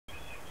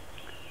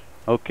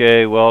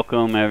Okay,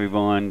 welcome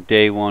everyone.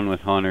 Day one with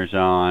hunters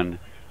on.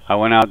 I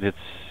went out, it's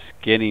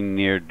getting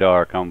near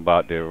dark. I'm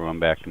about to run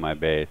back to my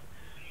base.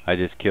 I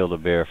just killed a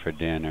bear for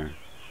dinner.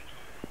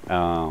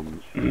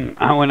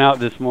 I went out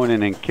this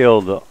morning and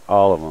killed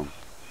all of them.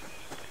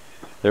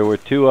 There were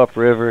two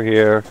upriver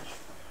here.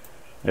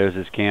 There's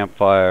this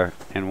campfire,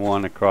 and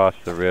one across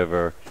the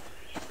river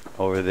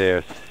over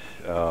there.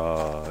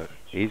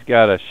 He's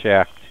got a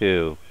shack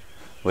too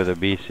with a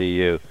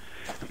BCU.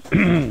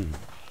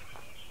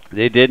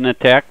 They didn't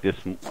attack this.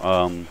 They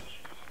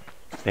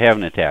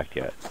haven't attacked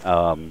yet.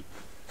 So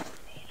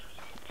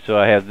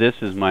I have this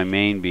as my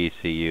main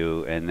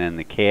BCU, and then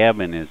the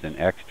cabin is an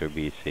extra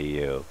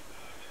BCU.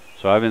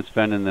 So I've been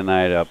spending the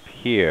night up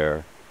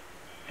here,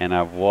 and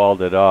I've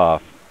walled it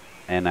off,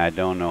 and I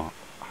don't know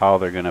how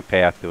they're going to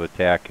path to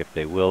attack, if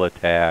they will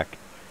attack.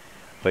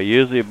 But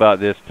usually about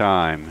this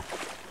time,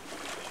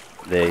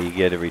 they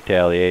get a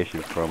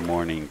retaliation for a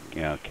morning,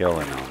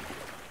 killing them.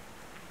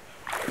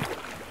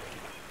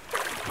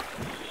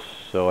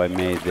 So I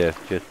made this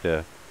just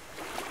to...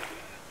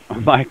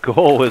 My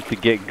goal was to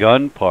get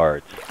gun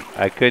parts.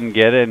 I couldn't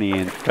get any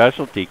in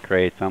specialty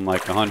crates. I'm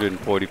like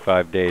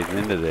 145 days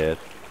into this.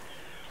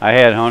 I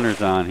had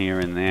hunters on here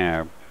and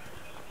there,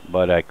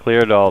 but I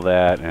cleared all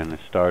that and I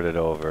started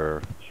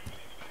over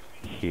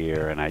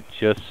here, and I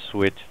just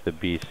switched the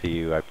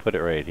BCU. I put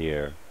it right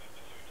here.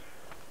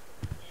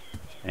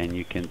 And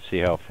you can see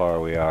how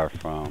far we are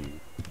from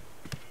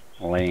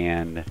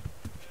land.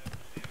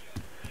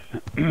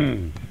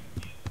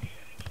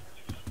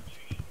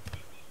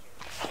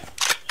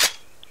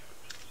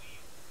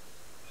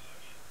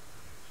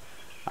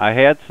 I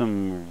had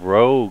some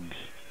rogues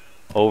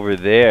over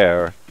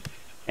there,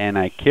 and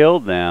I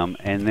killed them,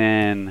 and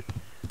then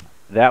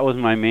that was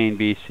my main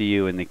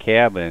BCU in the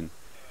cabin.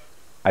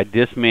 I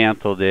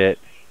dismantled it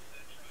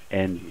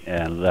and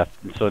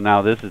left. So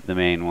now this is the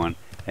main one,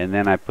 and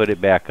then I put it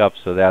back up,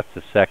 so that's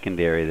the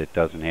secondary that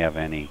doesn't have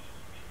any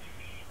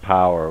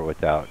power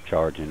without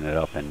charging it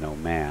up and no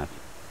mass.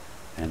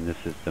 And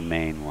this is the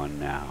main one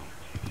now.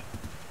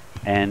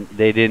 And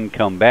they didn't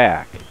come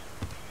back.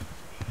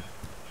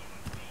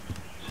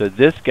 So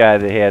this guy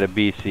that had a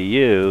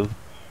BCU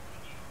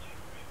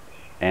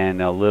and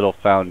a little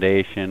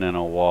foundation and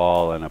a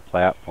wall and a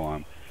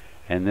platform,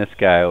 and this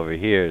guy over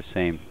here,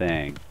 same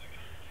thing.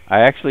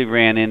 I actually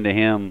ran into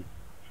him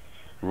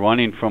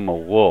running from a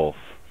wolf,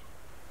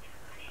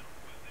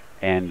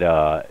 and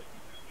I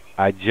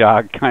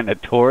jogged kind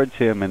of towards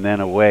him and then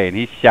away, and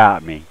he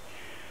shot me,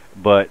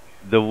 but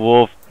the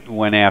wolf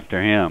went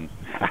after him.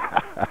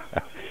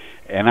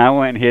 And I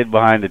went and hid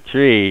behind a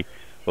tree.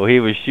 Well,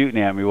 he was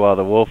shooting at me while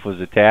the wolf was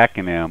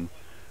attacking him,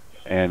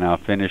 and I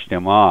finished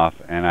him off,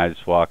 and I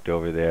just walked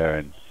over there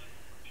and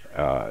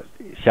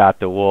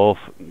shot the wolf,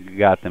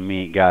 got the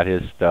meat, got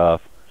his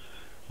stuff,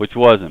 which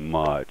wasn't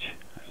much.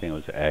 I think it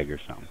was an egg or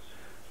something.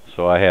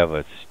 So I have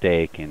a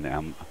steak,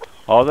 and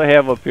all I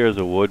have up here is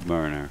a wood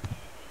burner.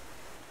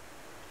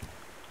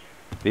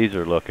 These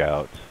are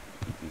lookouts.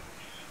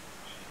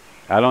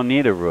 I don't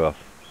need a roof.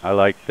 I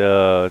like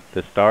the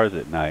stars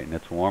at night, and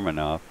it's warm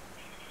enough.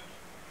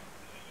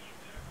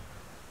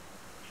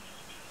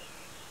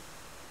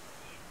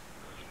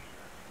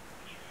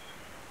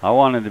 I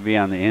wanted to be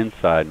on the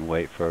inside and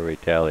wait for a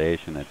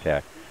retaliation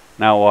attack.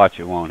 Now watch,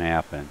 it won't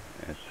happen.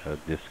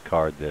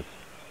 Discard this.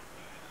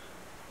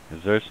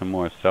 Is there some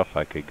more stuff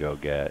I could go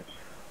get?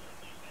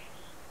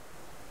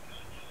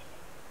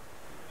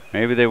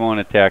 Maybe they won't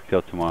attack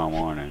till tomorrow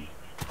morning.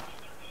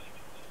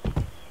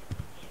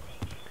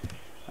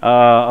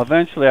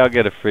 Eventually I'll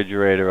get a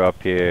refrigerator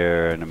up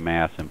here and a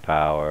mass and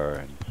power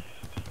and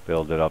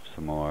build it up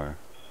some more.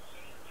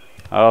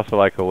 I also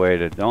like a way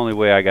to... The only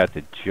way I got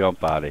to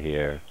jump out of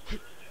here,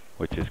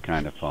 which is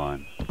kind of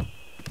fun,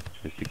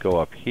 is to go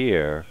up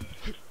here,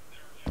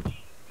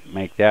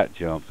 make that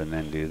jump, and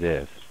then do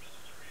this.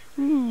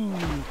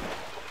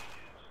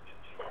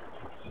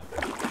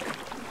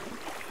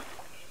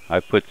 I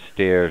put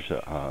stairs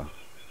so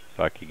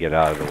I could get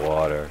out of the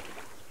water.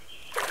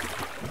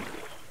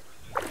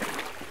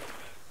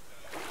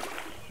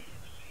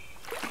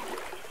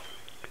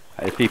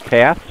 If he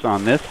paths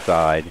on this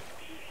side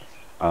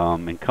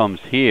and comes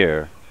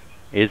here,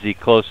 is he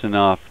close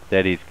enough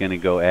that he's going to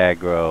go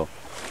aggro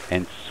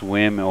and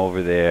swim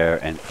over there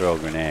and throw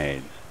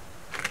grenades?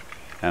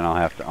 And I'll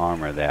have to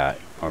armor that,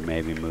 or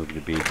maybe move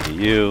the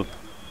BCU,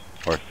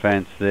 or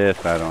fence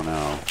this, I don't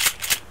know.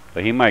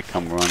 But he might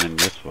come running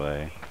this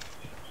way.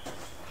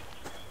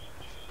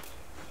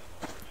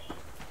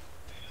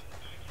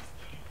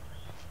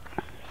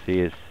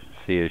 See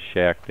his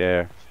shack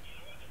there?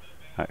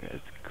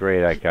 It's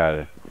great.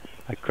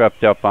 I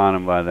crept up on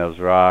him by those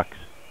rocks,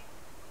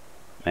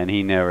 and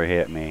he never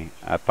hit me.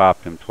 I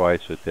popped him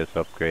twice with this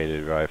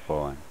upgraded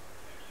rifle, and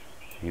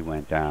he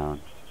went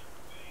down.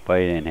 But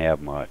he didn't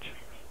have much.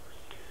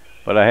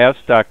 But I have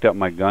stocked up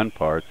my gun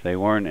parts. They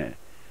weren't...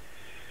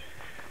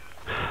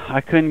 I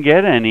couldn't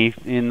get any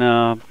in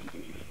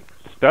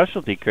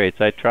specialty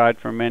crates. I tried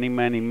for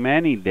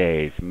many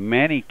days,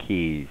 many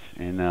keys,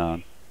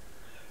 and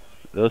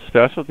those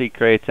specialty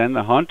crates and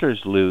the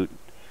hunter's loot.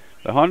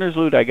 The hunter's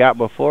loot I got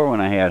before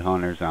when I had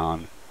hunters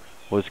on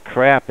was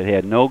crap. It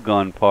had no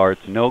gun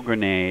parts, no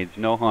grenades,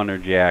 no hunter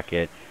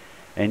jacket.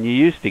 And you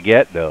used to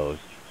get those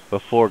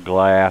before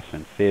glass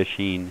and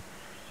fishing.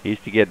 You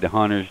used to get the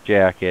hunter's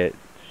jacket.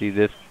 See,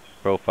 this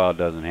profile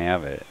doesn't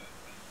have it.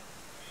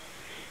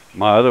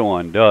 My other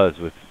one does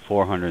with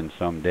 400 and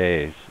some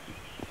days.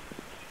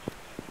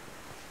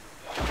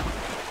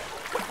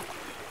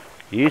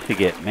 You used to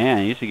get,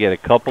 man, you used to get a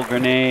couple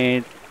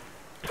grenades,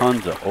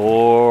 tons of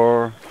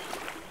ore.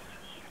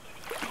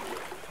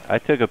 I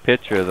took a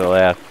picture of the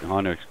last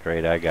hunter's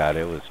crate I got.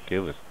 It was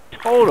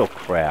total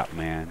crap,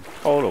 man.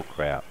 Total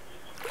crap.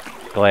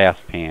 Glass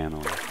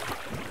panels.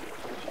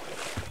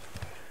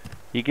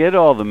 You get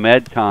all the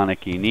med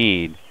tonic you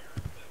need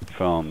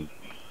from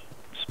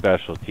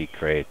specialty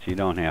crates. You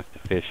don't have to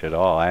fish at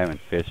all. I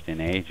haven't fished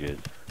in ages.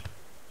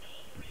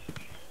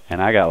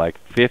 And I got like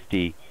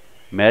 50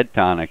 med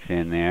tonics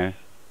in there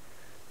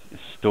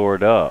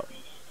stored up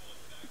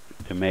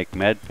to make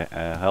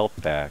health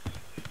packs.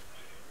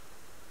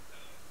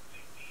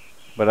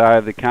 But I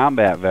have the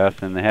combat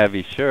vest and the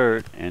heavy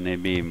shirt, and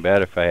it'd be even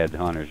better if I had the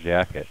hunter's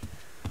jacket.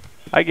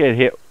 I get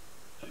hit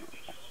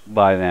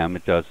by them.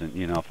 It doesn't,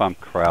 you know, if I'm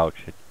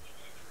crouched at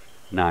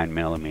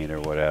 9mm or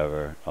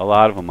whatever, a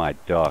lot of them I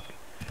duck.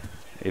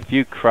 If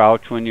you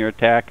crouch when you're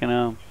attacking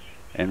them,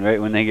 and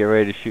right when they get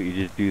ready to shoot,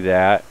 you just do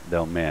that,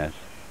 they'll miss.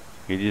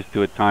 You just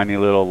do a tiny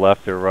little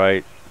left or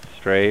right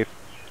strafe,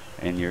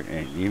 and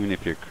even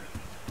if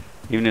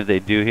they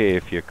do hit,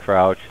 if you're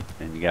crouched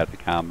and you got the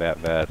combat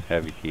vest,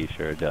 heavy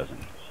t-shirt, it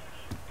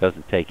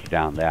doesn't take you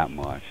down that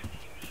much.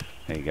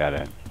 You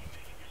gotta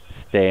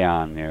stay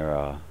on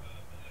their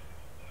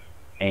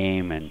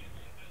aim and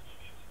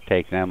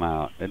take them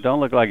out. It don't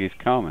look like he's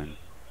coming,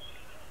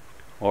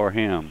 or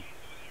him.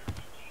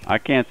 I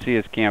can't see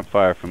his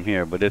campfire from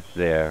here, but it's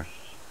there.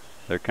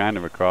 They're kind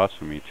of across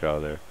from each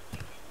other.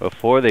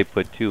 Before they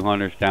put 2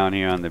 hunters down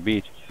here on the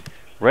beach,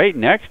 right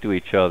next to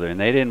each other, and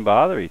they didn't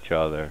bother each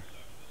other.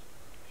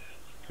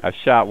 I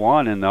shot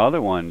one, and the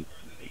other one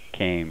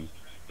came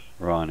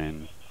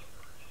running.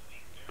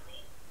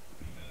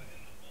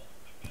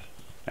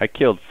 I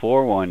killed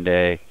 4 one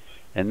day,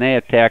 and they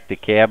attacked the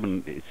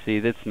cabin. See,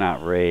 that's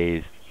not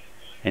raised.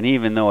 And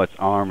even though it's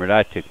armored,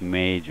 I took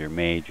major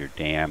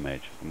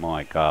damage. Oh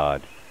my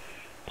God.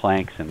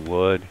 Planks and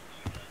wood.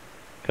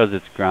 Because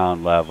it's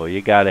ground level.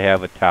 You got to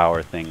have a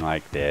tower thing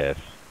like this.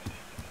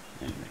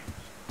 And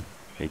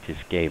they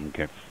just gave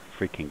them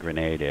freaking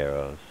grenade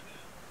arrows.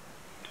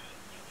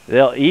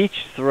 They'll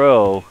each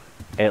throw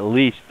at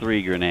least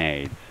 3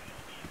 grenades.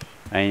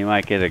 And you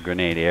might get a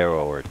grenade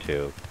arrow or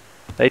 2.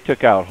 They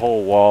took out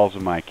whole walls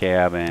of my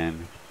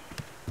cabin.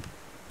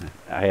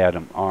 I had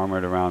them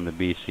armored around the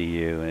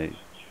BCU.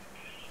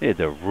 They had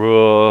the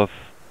roof,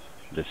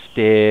 the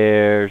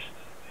stairs.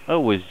 I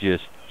was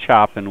just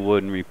chopping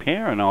wood and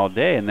repairing all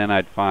day, and then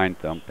I'd find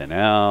something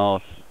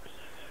else.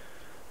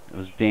 It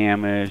was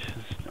damaged.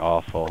 It's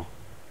awful.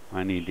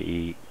 I need to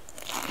eat.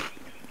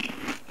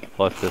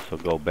 Plus this will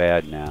go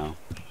bad now.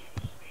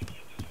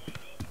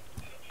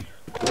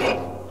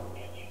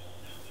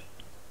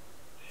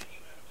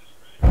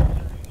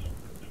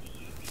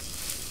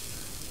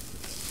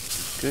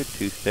 Good,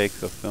 2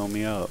 steaks will fill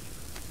me up.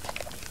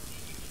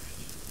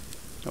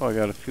 Oh, I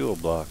got a fuel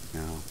block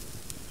now.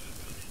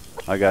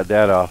 I got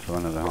that off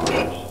one of the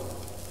hunters.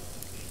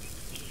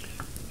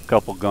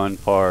 Couple gun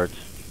parts.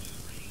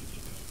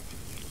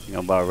 You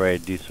know, about ready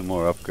to do some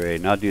more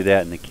upgrading. I'll do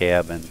that in the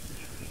cabin.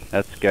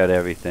 That's got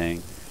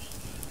everything.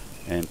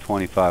 And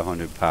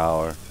 2500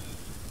 power.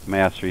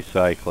 Mass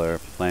recycler,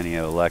 plenty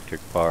of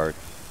electric parts,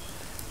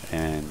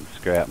 and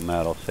scrap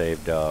metal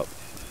saved up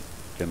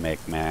to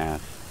make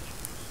mass.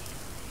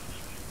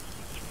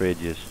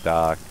 Fridge is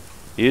stocked.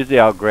 Usually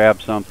I'll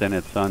grab something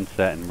at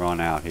sunset and run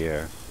out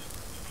here.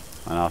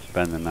 And I'll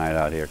spend the night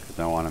out here because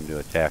I want them to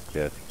attack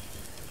this.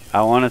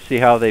 I want to see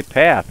how they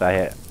path.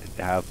 I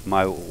have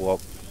my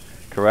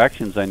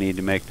corrections I need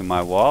to make to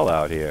my wall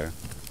out here.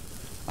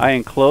 I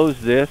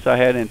enclosed this. I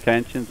had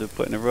intentions of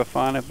putting a roof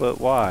on it,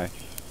 but why?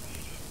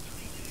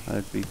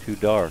 That'd be too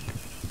dark.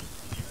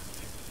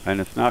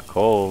 And it's not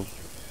cold.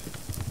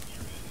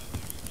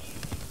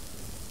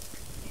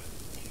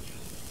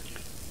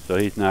 So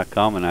he's not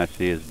coming. I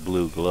see his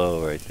blue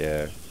glow right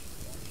there.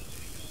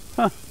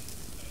 Huh.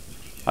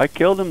 I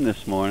killed him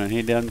this morning.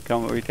 He doesn't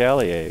come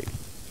retaliate.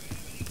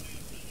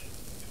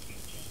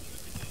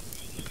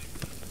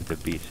 Put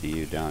the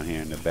BCU down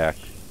here in the back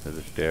of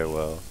the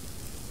stairwell.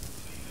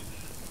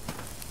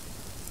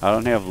 I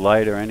don't have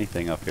light or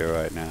anything up here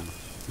right now.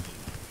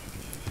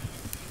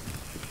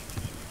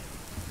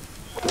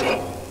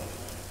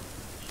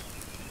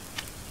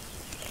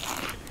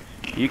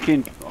 You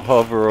can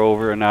hover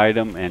over an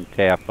item and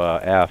tap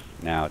F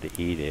now to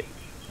eat it.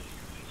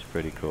 It's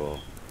pretty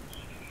cool.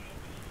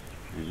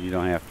 And you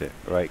don't have to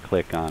right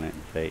click on it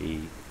and say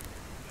eat.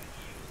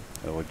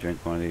 So we'll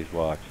drink one of these,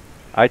 watch.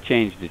 I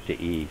changed it to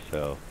E,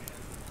 so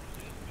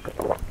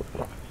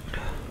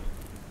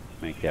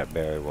make that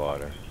berry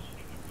water.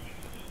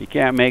 You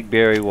can't make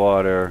berry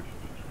water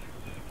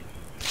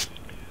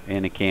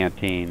In a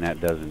canteen,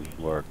 that doesn't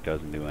work,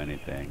 doesn't do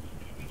anything.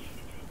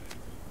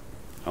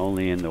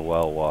 Only in the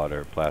well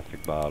water,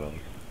 plastic bottles.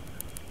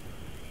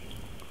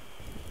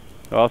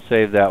 So I'll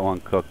save that one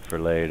cooked for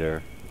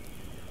later.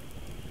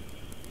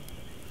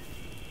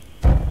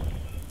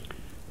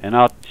 And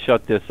I'll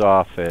shut this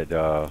off at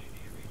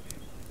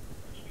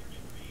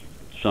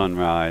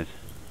sunrise.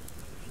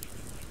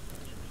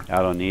 I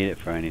don't need it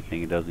for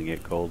anything. It doesn't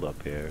get cold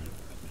up here.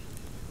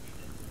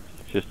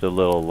 Just a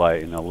little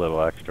light and a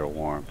little extra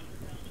warmth.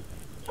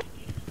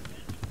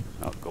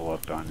 I'll go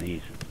up on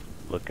these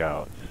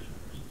lookouts.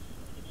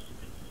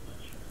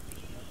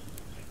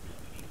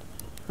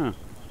 Huh,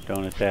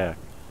 don't attack.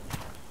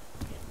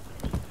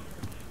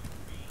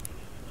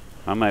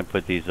 I might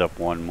put these up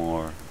one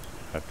more.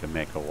 Have to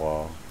make a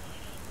wall.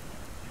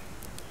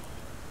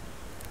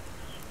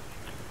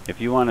 If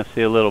you want to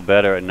see a little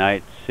better at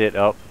night, sit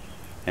up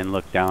and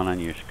look down on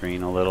your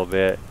screen a little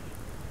bit.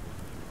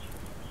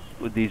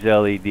 With these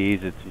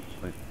LEDs, it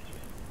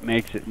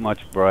makes it much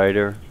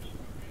brighter.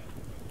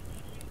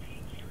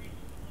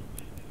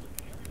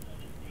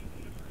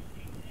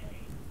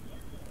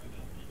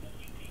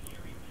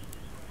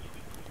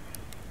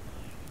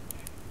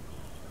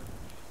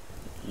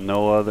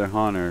 No other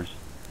hunters.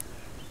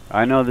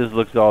 I know this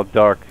looks all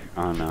dark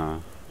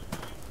on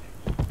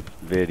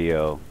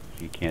video.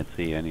 You can't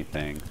see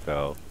anything,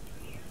 so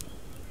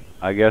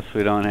I guess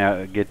we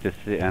don't get to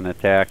see an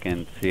attack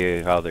and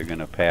see how they're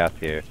gonna path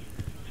here.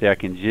 See, I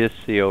can just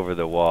see over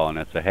the wall, and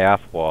it's a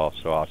half wall,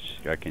 so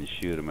I can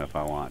shoot them if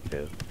I want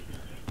to.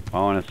 I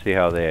want to see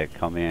how they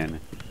come in.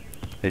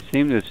 They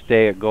seem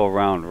to go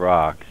around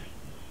rocks,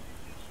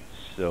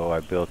 so I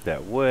built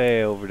that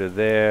way over to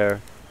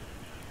there.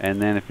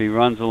 And then if he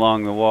runs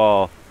along the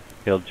wall,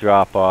 he'll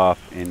drop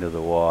off into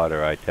the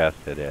water. I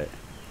tested it.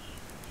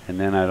 And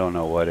then I don't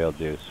know what he'll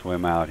do.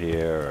 Swim out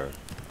here, or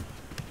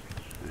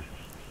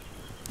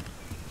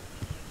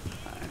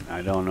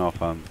I don't know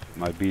if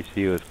my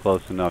BCU is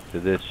close enough to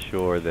this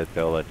shore that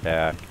they'll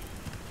attack.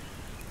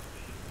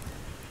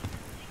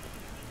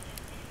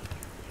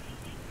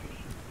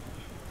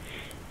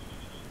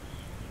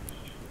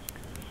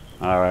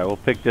 Alright, we'll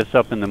pick this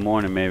up in the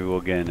morning. Maybe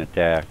we'll get an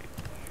attack.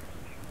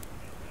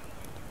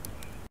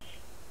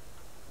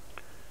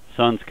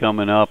 Sun's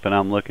coming up and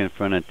I'm looking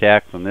for an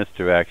attack from this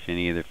direction,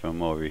 either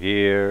from over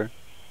here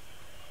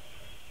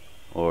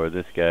or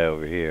this guy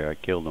over here. I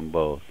killed them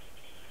both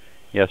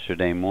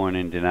yesterday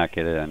morning. Did not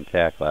get an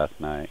attack last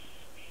night.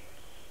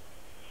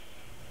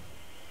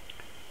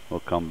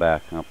 We'll come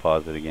back and I'll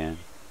pause it again.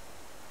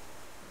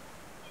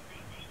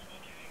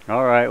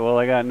 Alright, well,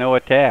 I got no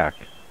attack.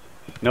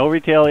 No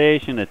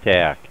retaliation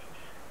attack.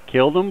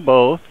 Killed them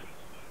both.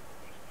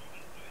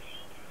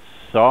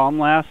 Saw him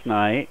last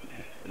night.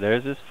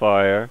 There's his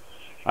fire.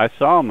 I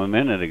saw him a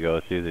minute ago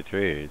through the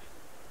trees.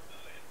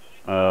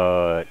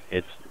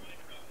 It's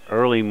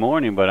early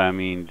morning, but I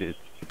mean,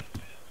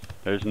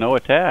 there's no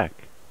attack.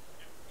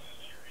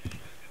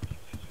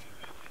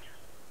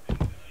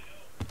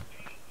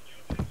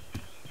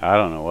 I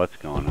don't know what's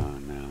going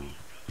on now.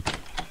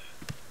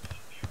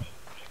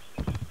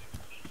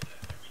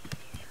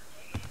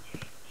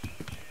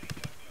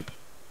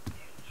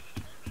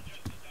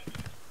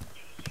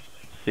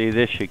 See,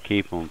 this should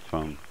keep them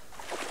from...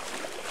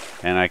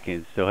 And I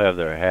can still have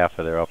half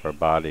of their upper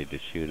body to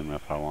shoot them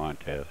if I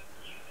want to.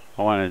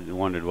 I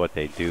wondered what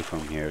they'd do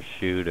from here.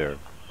 Shoot or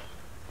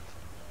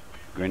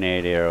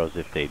grenade arrows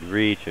if they'd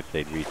reach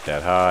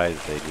that high,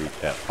 if they'd reach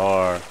that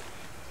far.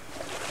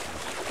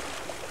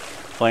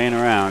 Playing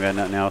around, got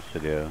nothing else to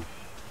do.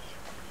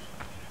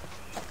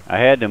 I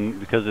had to,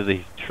 because of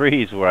these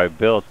trees where I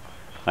built,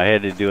 I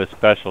had to do a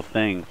special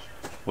thing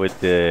with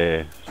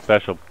the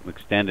special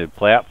extended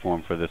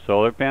platform for the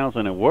solar panels,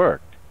 and it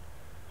worked.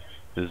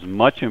 It's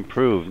much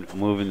improved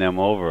moving them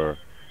over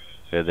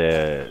so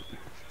that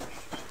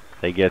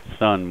they get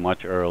sun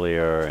much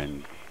earlier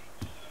and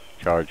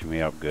charge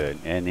me up good.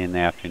 And in the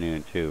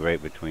afternoon too,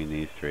 right between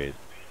these trees.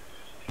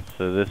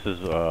 So this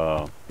is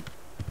a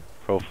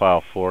profile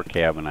 4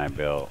 cabin I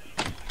built.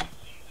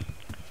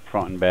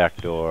 Front and back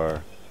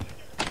door.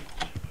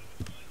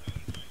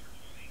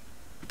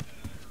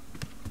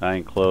 I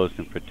enclosed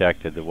and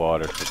protected the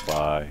water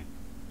supply.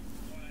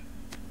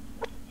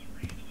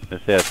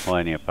 This has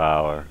plenty of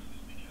power.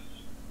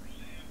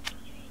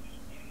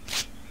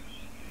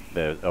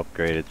 The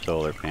upgraded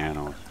solar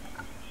panels.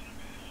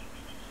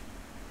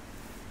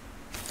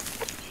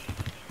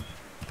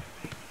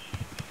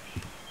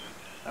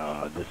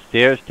 The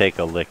stairs take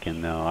a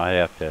licking though. I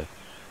have to.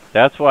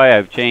 That's why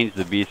I've changed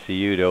the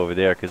BCU to over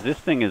there, because this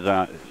thing is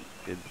on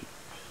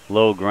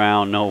low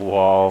ground, no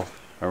wall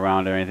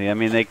around or anything. I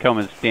mean, they come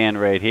and stand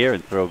right here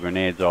and throw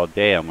grenades all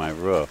day on my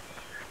roof.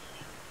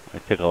 I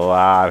took a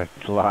lot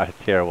of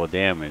terrible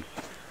damage.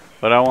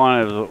 But I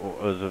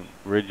was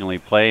originally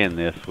playing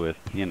this with,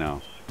 you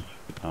know,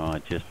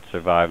 just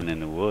surviving in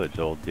the woods,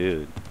 old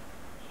dude.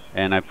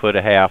 And I put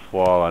a half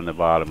wall on the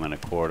bottom and a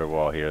quarter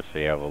wall here, so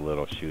you have a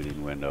little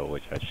shooting window,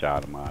 which I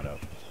shot them out of.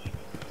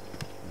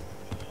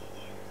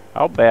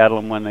 I'll battle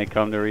them when they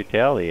come to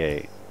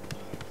retaliate.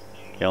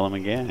 Kill them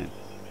again.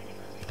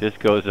 Just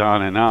goes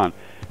on and on.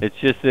 It's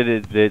just that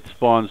it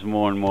spawns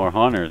more and more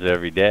hunters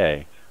every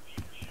day.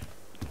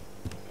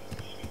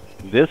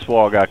 This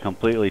wall got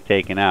completely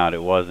taken out.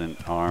 It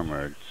wasn't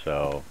armored,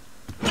 so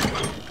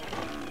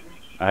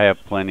I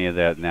have plenty of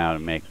that now to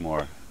make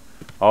more.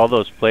 All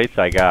those plates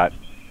I got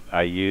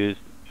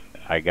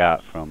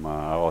from,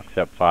 well,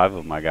 except 5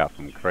 of them I got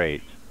from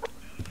crates.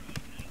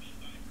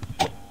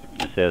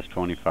 It says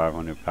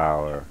 2500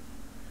 power.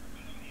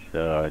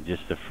 So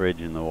just the fridge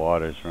and the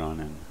water's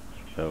running,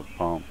 the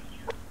pump.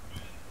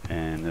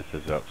 And this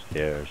is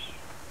upstairs.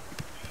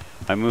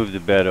 I moved the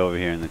bed over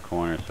here in the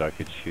corner so I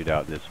could shoot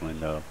out this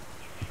window.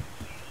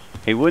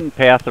 He wouldn't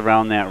pass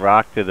around that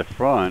rock to the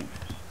front.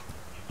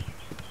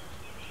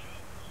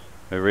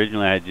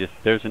 Originally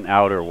there's an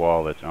outer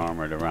wall that's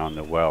armored around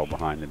the well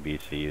behind the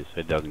BCU,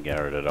 so it doesn't get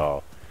hurt at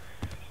all.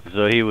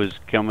 So he was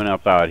coming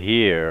up out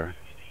here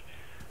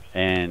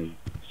and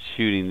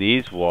shooting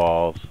these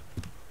walls,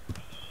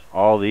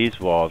 all these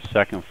walls,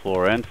 second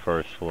floor and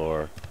first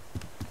floor.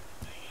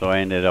 So I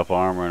ended up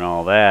armoring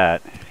all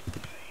that,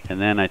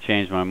 and then I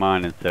changed my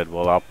mind and said,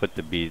 well, I'll put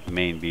the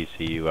main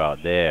BCU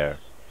out there,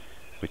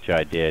 which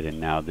I did, and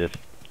now this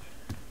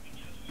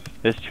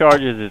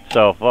charges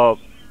itself up.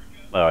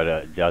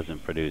 It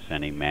doesn't produce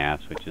any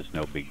mass, which is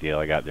no big deal.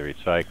 I got the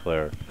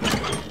recycler.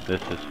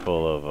 This is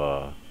full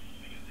of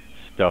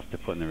stuff to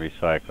put in the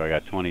recycler. I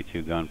got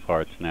 22 gun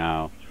parts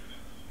now.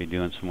 Be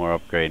doing some more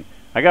upgrading.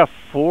 I got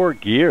 4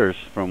 gears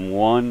from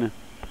one.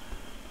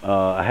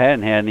 I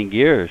hadn't had any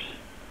gears.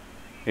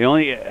 You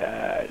only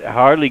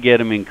hardly get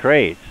them in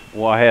crates.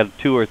 Well, I had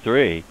 2 or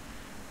 3.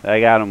 I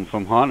got them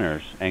from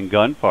hunters and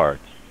gun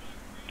parts.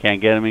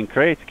 Can't get them in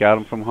crates. Got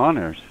them from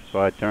hunters. So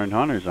I turned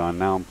hunters on.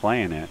 Now I'm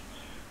playing it.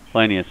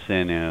 Plenty of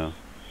sinew.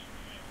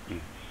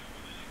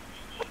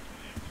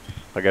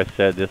 Like I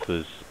said, this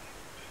was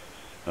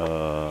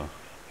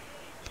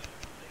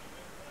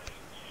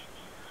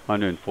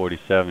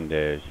 147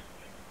 days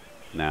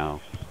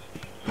now.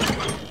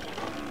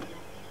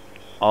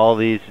 All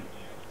these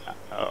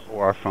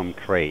are from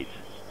crates.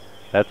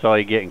 That's all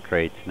you get in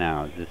crates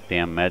now is this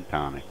damn med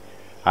tonic.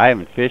 I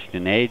haven't fished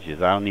in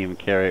ages. I don't even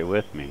carry it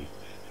with me.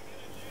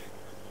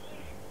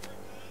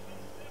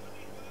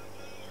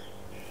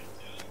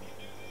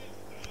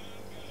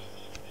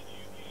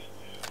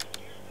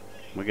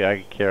 I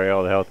can carry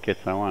all the health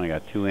kits I want. I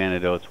got 2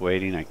 antidotes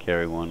waiting. I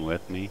carry 1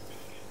 with me.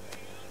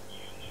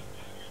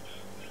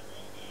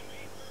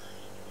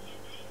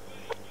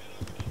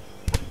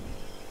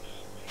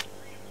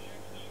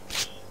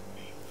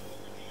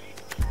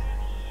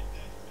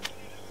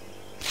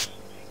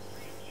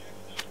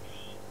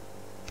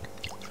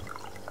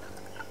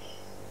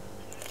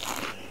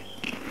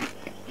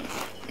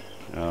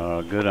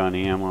 Good on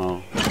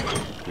ammo.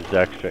 There's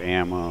extra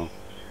ammo.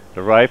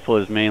 The rifle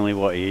is mainly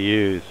what you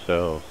use,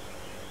 so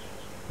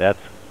that's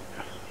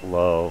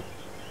low.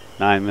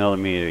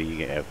 9mm, you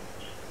get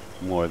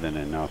more than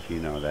enough, you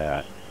know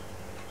that.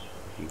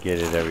 You get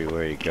it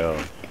everywhere you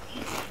go.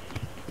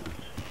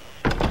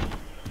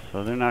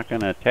 So they're not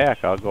going to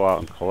attack. I'll go out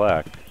and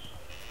collect.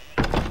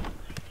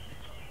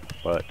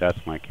 But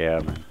that's my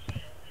cabin.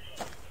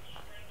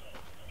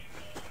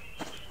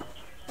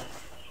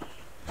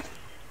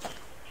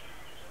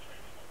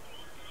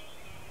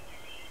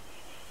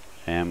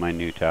 And my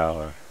new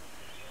tower,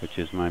 which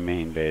is my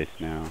main base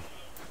now.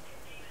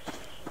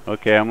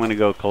 Okay, I'm gonna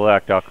go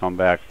collect. I'll come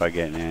back if I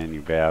get in any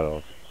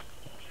battles.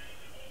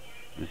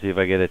 Let's see if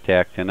I get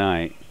attacked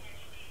tonight.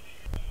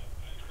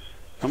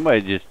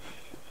 Somebody just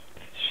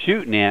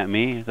shooting at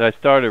me as I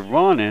started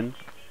running,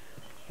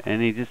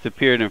 and he just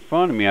appeared in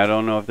front of me. I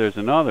don't know if there's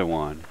another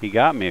one. He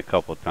got me a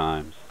couple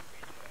times.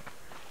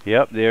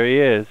 Yep, there he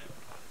is.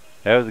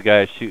 That was the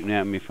guy shooting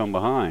at me from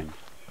behind.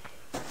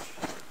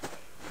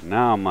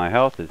 Now my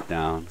health is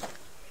down.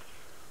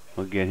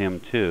 We'll get him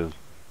too.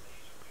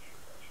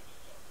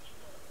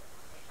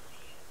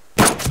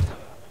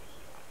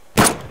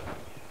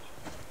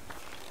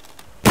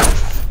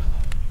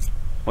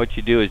 What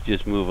you do is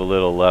just move a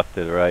little left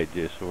to the right,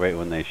 just right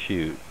when they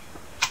shoot.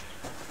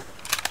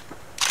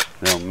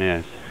 They'll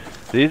miss.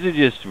 These are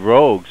just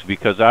rogues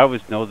because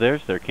no,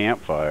 there's their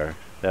campfire.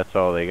 That's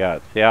all they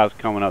got. See, I was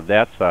coming up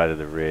that side of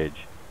the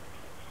ridge.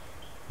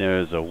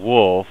 There's a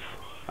wolf.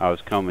 I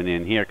was coming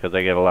in here because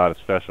I get a lot of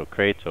special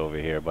crates over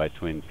here by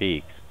Twin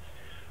Peaks.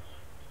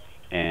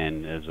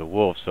 And there's a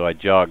wolf, so I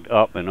jogged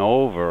up and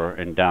over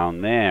and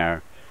down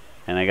there,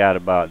 and I got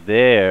about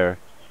there,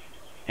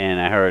 and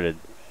I heard an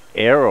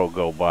arrow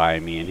go by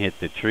me and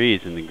hit the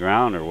trees in the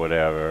ground or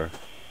whatever.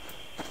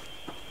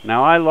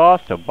 Now I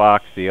lost a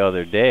box the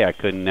other day. I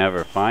couldn't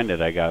never find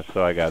it. I got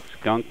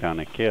skunked on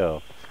a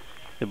kill.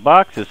 The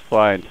boxes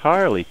fly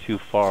entirely too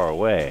far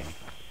away.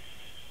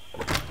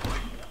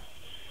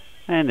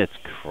 And it's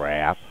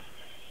crap.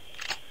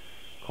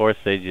 Of course,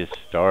 they just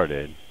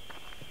started.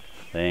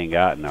 They ain't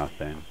got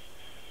nothing.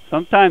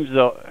 Sometimes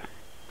though,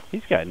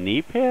 he's got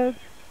knee pads?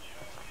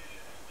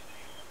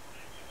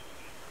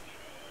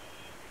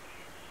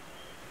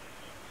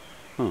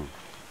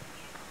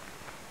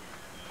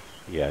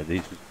 Yeah,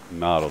 these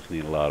models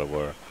need a lot of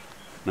work.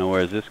 Now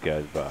where's this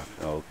guy's box?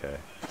 Oh, okay.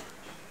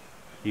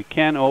 You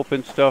can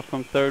open stuff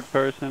from third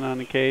person on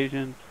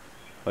occasion,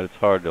 but it's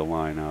hard to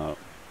line up.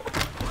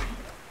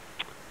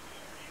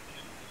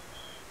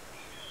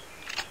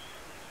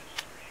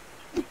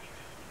 You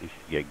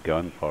should get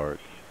gun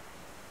parts.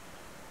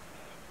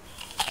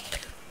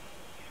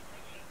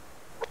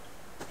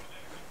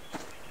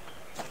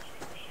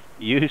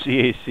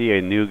 Usually you see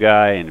a new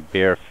guy in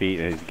bare feet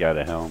and he's got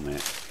a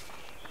helmet.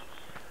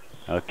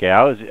 Okay,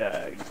 I was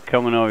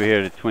coming over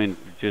here to Twin,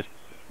 just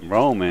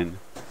roaming,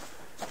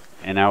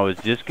 and I was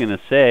just gonna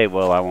say,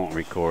 well, I won't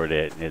record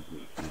it. It's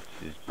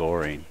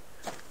boring.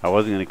 I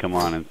wasn't gonna come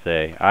on and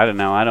say, I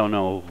don't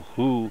know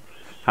who,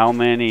 how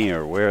many,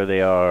 or where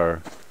they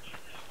are,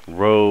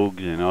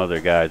 rogues and other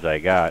guys I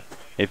got.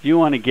 If you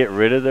want to get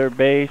rid of their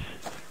base,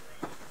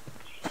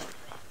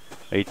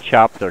 they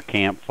chop their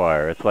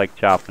campfire. It's like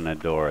chopping a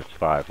door. It's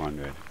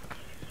 500.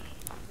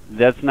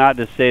 That's not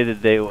to say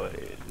that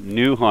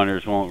new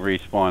hunters won't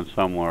respawn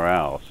somewhere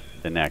else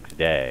the next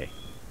day.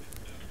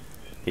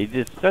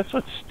 That's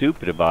what's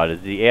stupid about it,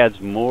 is he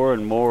adds more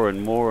and more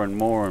and more and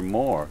more and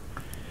more.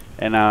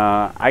 And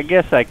I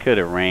guess I could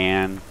have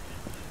ran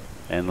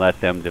and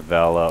let them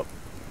develop,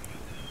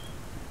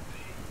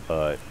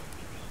 but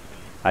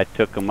I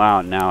took them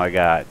out. Now I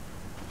got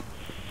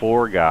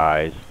 4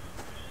 guys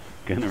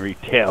gonna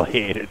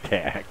retaliate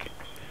attack.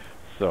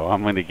 So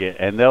I'm gonna get,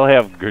 and they'll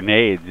have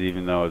grenades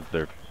even though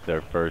it's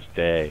their first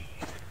day.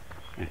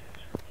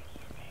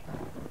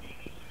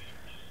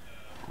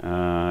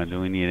 Do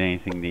we need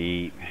anything to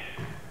eat?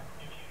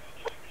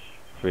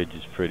 Fridge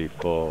is pretty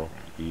full.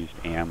 Used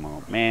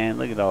ammo. Man,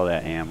 look at all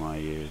that ammo I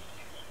used.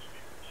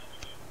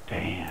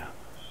 Damn.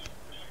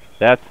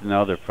 That's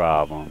another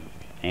problem.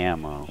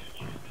 Ammo.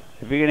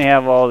 If you're gonna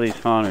have all these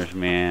hunters,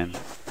 man,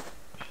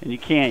 and you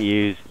can't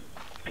use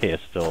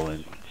pistol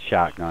and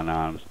shotgun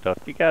on them stuff,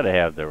 you gotta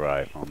have the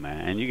rifle,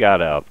 man, and you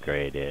gotta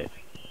upgrade it.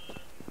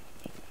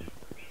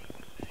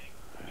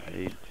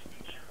 It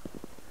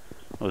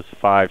was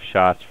 5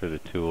 shots for the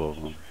 2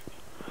 of them.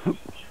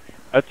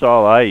 That's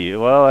all I use.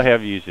 Well, I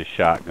have used a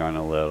shotgun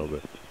a little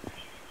bit.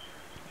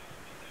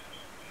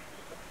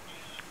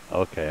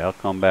 Okay, I'll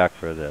come back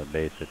for the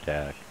base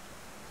attack.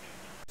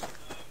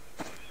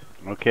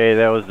 Okay,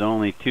 that was the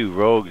only 2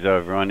 rogues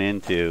I've run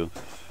into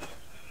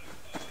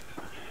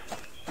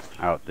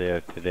out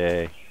there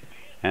today.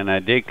 And I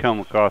did come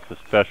across a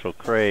special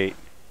crate.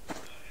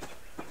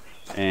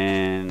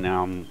 And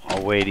I'm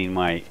awaiting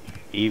my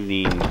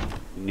evening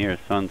near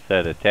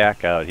sunset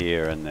attack out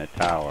here in the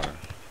tower.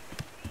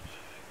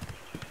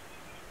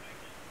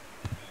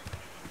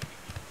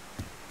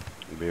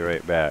 I'll be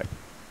right back.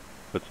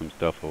 Put some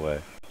stuff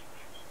away.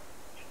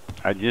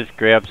 I just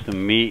grabbed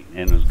some meat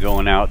and was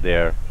going out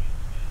there.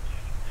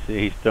 See,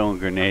 he's throwing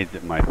grenades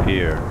at my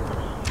pier.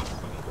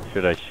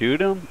 Should I shoot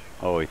him?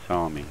 Oh, he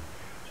saw me.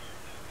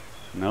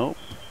 Nope.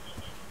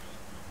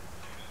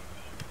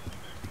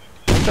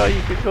 I thought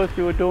you could go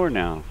through a door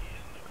now.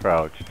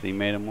 Crouch. He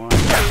made him watch.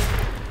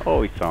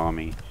 Oh, he saw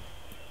me.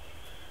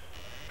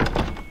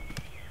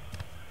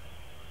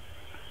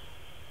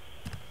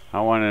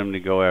 I wanted him to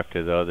go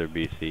after the other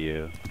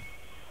BCU.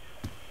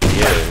 He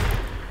is.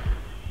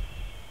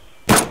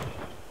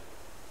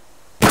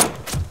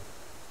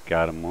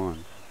 Got him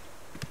once.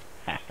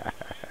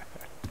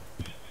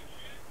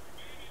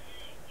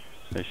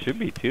 There should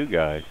be 2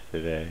 guys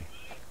today.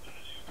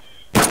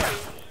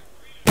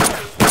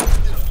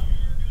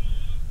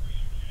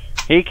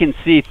 He can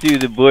see through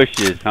the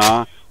bushes,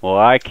 huh? Well,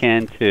 I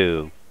can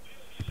too.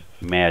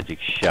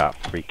 Magic shot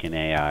freaking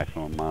AI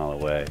from a mile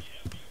away.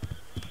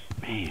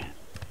 Man.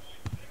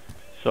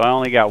 So I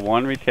only got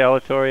 1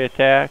 retaliatory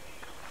attack?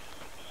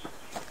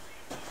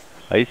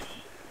 I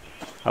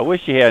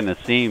wish you hadn't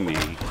have seen me.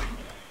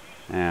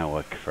 Ah,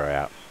 what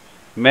crap.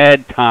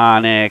 Med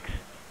tonics.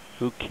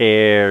 Who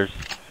cares?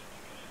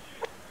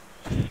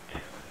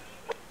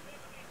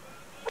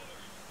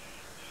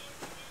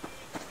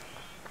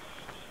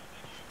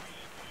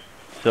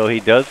 So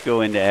he does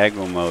go into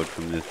aggro mode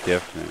from this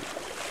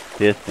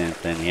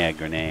distance, and he had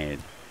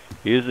grenades.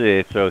 Usually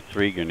they throw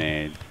 3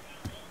 grenades.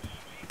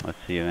 Let's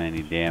see if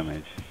any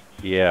damage.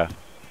 Yeah,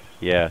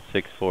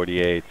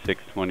 648,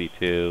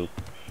 622.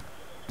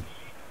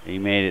 He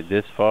made it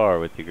this far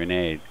with the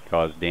grenades.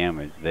 Caused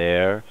damage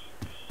there.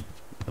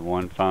 The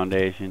 1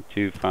 foundation,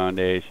 2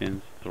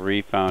 foundations,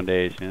 3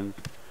 foundations.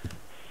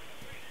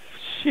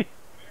 Shit.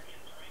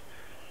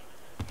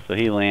 So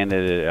he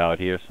landed it out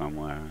here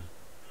somewhere.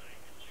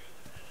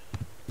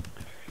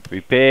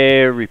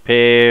 Repair,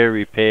 repair,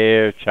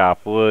 repair,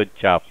 chop wood,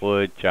 chop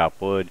wood, chop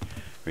wood.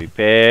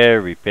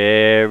 Repair,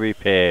 repair,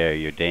 repair,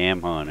 your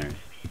damn hunters.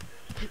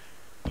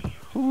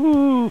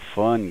 Whoo,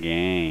 fun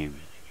game.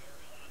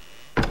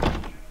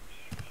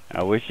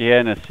 I wish he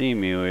hadn't have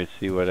seen me. We'd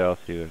see what else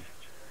he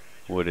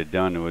would have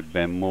done. It would have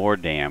been more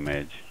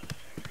damage.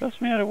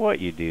 Doesn't matter what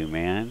you do,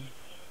 man.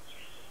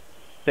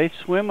 They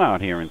swim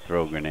out here and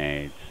throw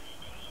grenades.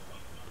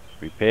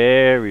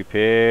 Repair,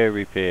 repair,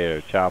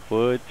 repair. Chop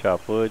wood,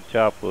 chop wood,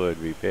 chop wood.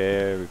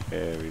 Repair,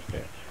 repair,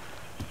 repair.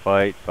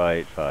 Fight,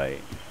 fight,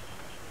 fight.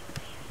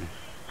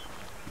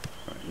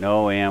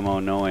 No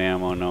ammo, no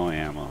ammo, no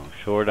ammo.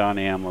 Short on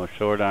ammo,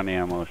 short on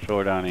ammo,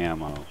 short on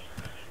ammo.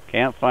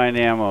 Can't find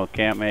ammo,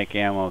 can't make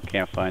ammo,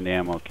 can't find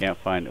ammo, can't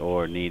find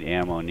ore, need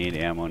ammo, need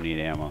ammo, need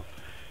ammo.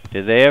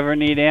 Did they ever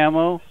need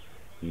ammo?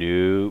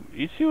 Nope.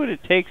 You see what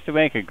it takes to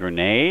make a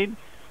grenade?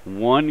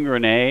 One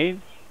grenade?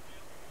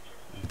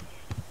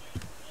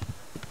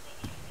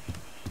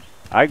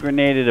 I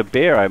grenaded a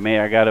bear. I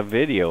got a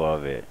video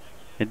of it.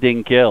 It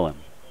didn't kill him.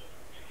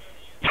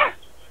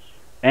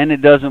 And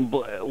it doesn't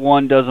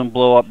one doesn't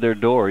blow up their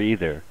door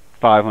either.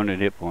 500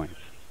 hit points.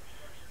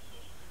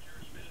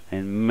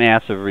 And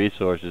massive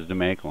resources to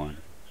make one.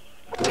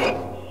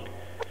 I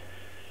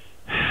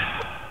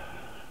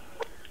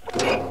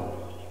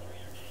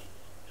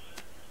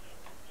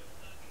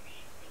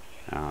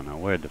don't know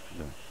where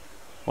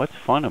what's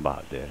fun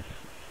about this?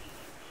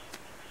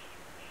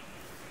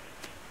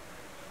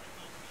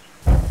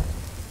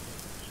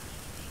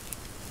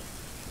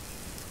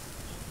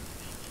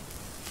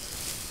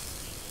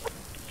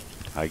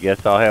 I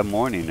guess I'll have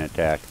morning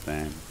attacks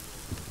then.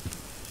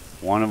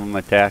 One of them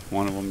attacked,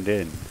 one of them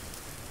didn't.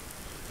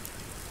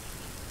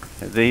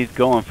 He's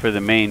going for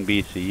the main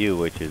BCU,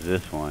 which is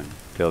this one,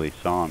 till he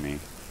saw me.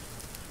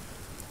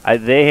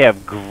 They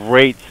have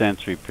great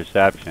sensory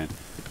perception.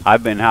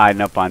 I've been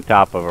hiding up on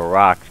top of a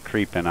rock,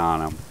 creeping on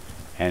them,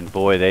 and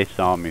boy, they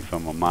saw me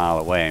from a mile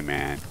away,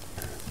 man.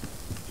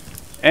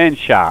 And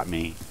shot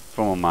me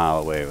from a mile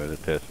away with a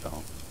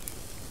pistol.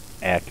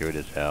 Accurate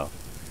as hell.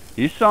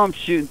 You saw him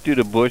shooting through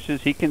the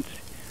bushes. He can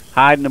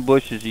hide in the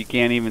bushes. You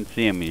can't even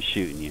see him. He's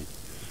shooting you.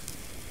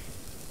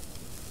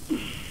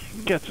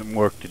 Got some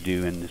work to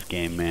do in this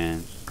game,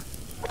 man.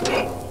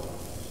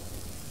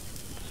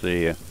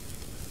 See ya.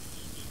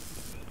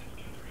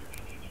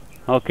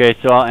 Okay,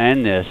 so I'll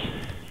end this.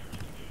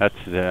 I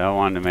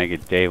wanted to make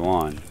it day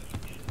one.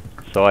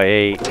 So I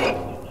ate.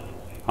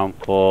 I'm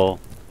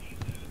full.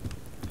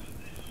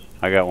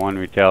 I got one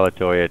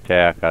retaliatory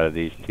attack out of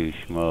these two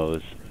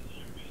schmoes.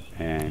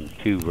 And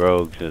 2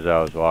 rogues as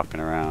I was walking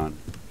around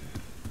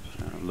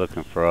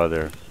looking for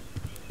other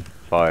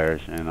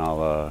fires, and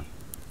I'll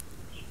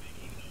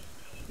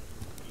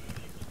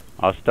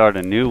start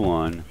a new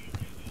one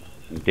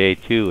day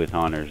 2 with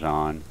hunters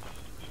on.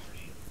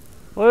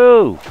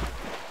 Whoa!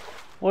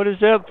 What is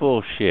that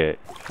bullshit?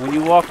 When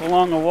you walk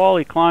along a wall,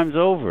 he climbs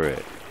over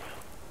it.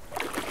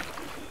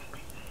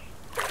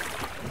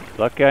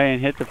 Lucky I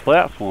didn't hit the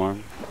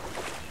platform.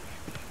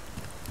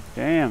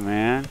 Damn,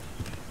 man.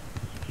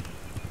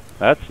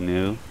 That's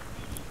new.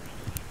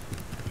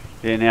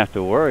 Didn't have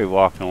to worry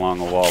walking along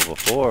a wall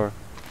before.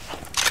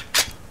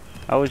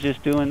 I was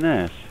just doing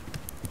this.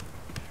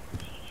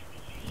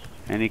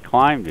 And he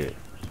climbed it.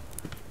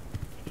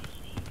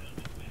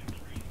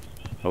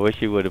 I wish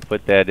he would have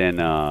put that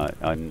in on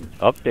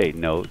update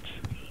notes.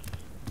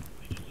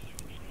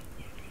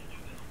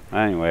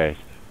 Anyways,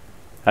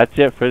 that's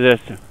it for this.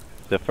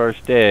 The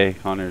first day,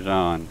 Hunter's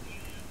on.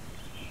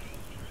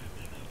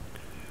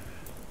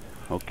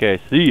 Okay,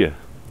 see ya.